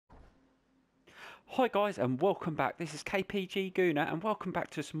Hi guys and welcome back. This is KPG-GOONER and welcome back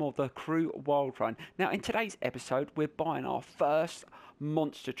to some more of the Crew Wild Run. Now in today's episode we're buying our first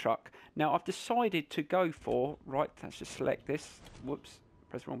monster truck. Now I've decided to go for, right, let's just select this. Whoops,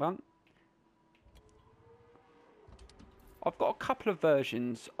 press the wrong button. I've got a couple of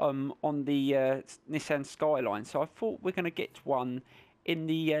versions on the Nissan Skyline, so I thought we're going to get one in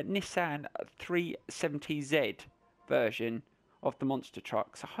the Nissan 370Z version of the monster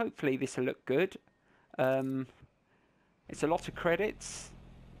truck. So hopefully this will look good. It's a lot of credits.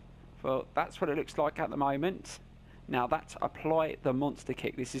 Well, that's what it looks like at the moment. Now that's apply the monster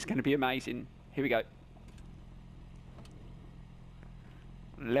kick. This is going to be amazing. Here we go.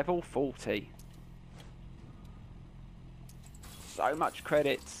 Level 40. So much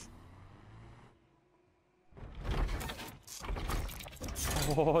credits.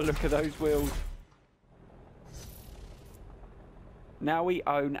 Oh, look at those wheels. Now we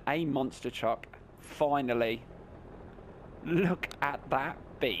own a monster truck. Finally. Look at that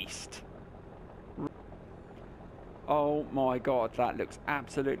beast. Oh my god, that looks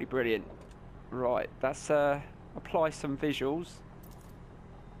absolutely brilliant. Right, let's apply some visuals.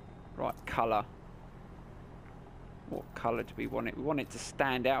 Right, colour. What colour do we want it? We want it to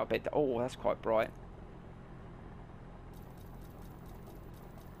stand out a bit. Oh, that's quite bright.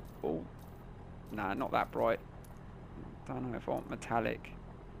 Oh, no, not that bright. Don't know if I want metallic.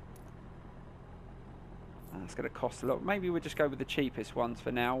 That's going to cost a lot. Maybe we'll just go with the cheapest ones for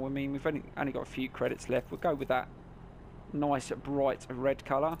now. I mean, we've only got a few credits left. We'll go with that nice bright red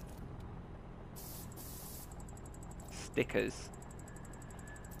colour. Stickers.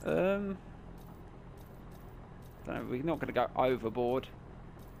 Don't know, we're not going to go overboard.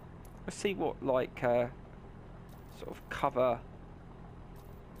 Let's see what like sort of cover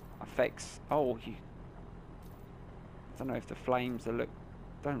effects. Oh, I don't know if the flames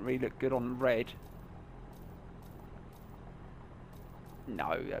don't really look good on red.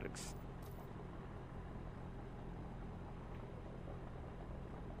 No, that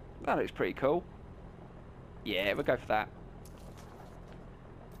looks pretty cool. Yeah, we'll go for that.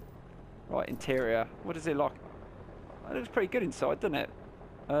 Right, interior. What is it like? That looks pretty good inside, doesn't it?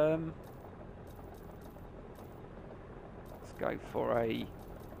 Let's go for a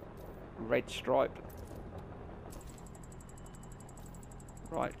red stripe.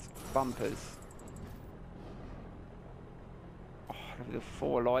 Right, bumpers. Oh, look at the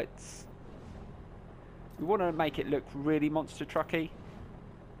 4 lights. We want to make it look really monster trucky.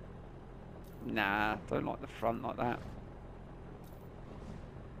 Nah, don't like the front like that.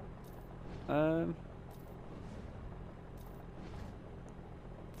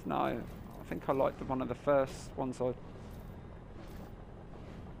 No, I think I like one of the first ones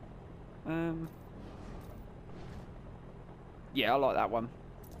yeah, I like that one.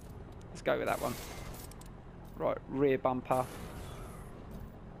 Let's go with that one. Right, rear bumper.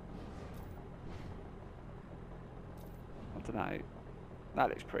 I don't know. That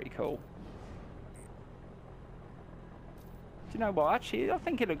looks pretty cool. Do you know what? Actually, I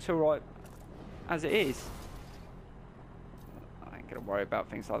think it looks alright as it is. I ain't gonna worry about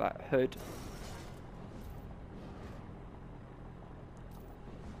things like that. Hood.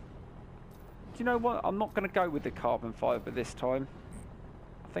 Do you know what? I'm not gonna go with the carbon fibre this time.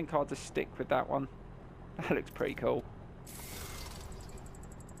 I think I'll just stick with that one. That looks pretty cool.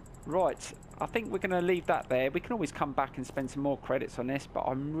 Right, I think we're going to leave that there. We can always come back and spend some more credits on this, but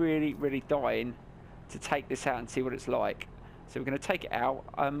I'm really dying to take this out and see what it's like. So we're going to take it out.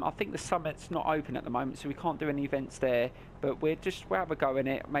 I think the summit's not open at the moment, so we can't do any events there, but we'll have a go in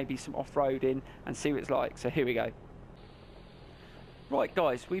it, maybe some off-roading and see what it's like. So here we go. Right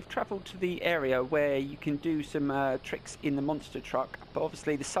guys, we've travelled to the area where you can do some tricks in the monster truck, but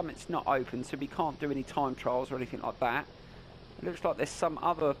obviously the summit's not open, so we can't do any time trials or anything like that. It looks like there's some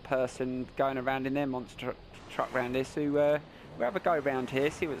other person going around in their monster truck around here, so we'll have a go around here,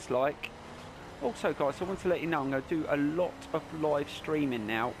 see what it's like. Also guys, I want to let you know I'm going to do a lot of live streaming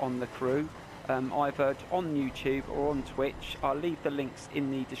now on the Crew, either on YouTube or on Twitch. I'll leave the links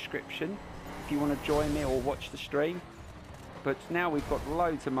in the description if you want to join me or watch the stream. But now we've got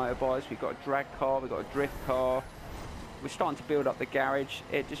loads of motorbikes. We've got a drag car, we've got a drift car. We're starting to build up the garage.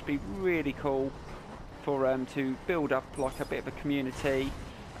 It'd just be really cool for to build up like a bit of a community.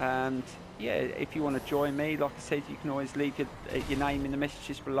 And yeah, if you want to join me, like I said, you can always leave your name in the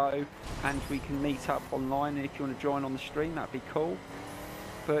messages below, and we can meet up online. And if you want to join on the stream, that'd be cool.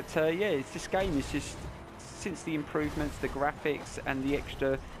 But yeah, this game is just, since the improvements, the graphics, and the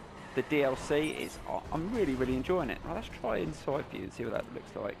extra. The DLC, I'm really enjoying it. Right, let's try inside view and see what that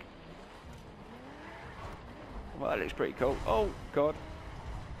looks like. Well, that looks pretty cool. Oh, God.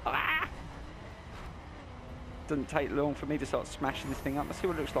 Ah! doesn't take long for me to start smashing this thing up. Let's see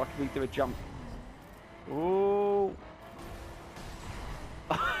what it looks like if we do a jump. Oh.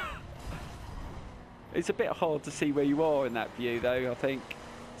 It's a bit hard to see where you are in that view though, I think.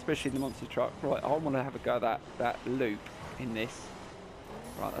 Especially in the monster truck. Right, I want to have a go at that loop in this.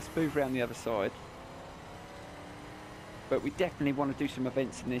 Right, let's move around the other side. But we definitely want to do some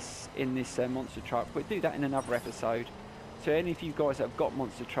events in this monster truck. We'll do that in another episode. So any of you guys that have got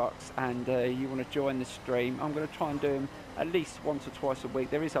monster trucks and you want to join the stream, I'm going to try and do them at least once or twice a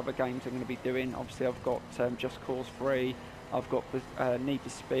week. There is other games I'm going to be doing. Obviously I've got Just Cause 3, I've got Need for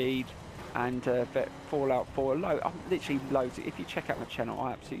Speed, and Fallout 4. Literally loads. If you check out my channel,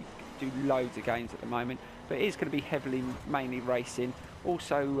 I absolutely do loads of games at the moment. But it is going to be mainly racing.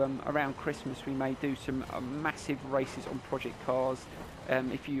 Also, around Christmas, we may do some massive races on project cars.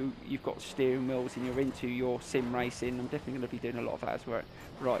 If you've got steering wheels and you're into your sim racing, I'm definitely going to be doing a lot of that as well.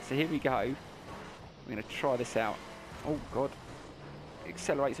 Right, so here we go. We're going to try this out. Oh God, it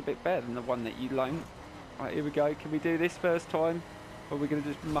accelerates a bit better than the one that you loaned. Right, here we go. Can we do this first time, or are we going to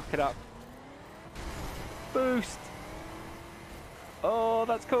just muck it up? Boost! Oh,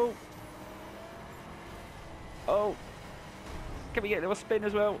 that's cool. Oh, can we get a little spin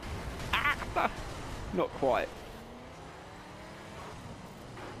as well? Ah, not quite.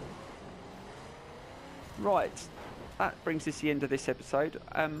 Right, that brings us to the end of this episode.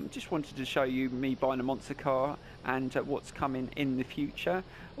 Just wanted to show you me buying a monster car and what's coming in the future.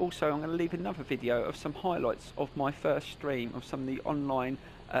 Also, I'm going to leave another video of some highlights of my first stream of some of the online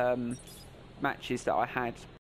matches that I had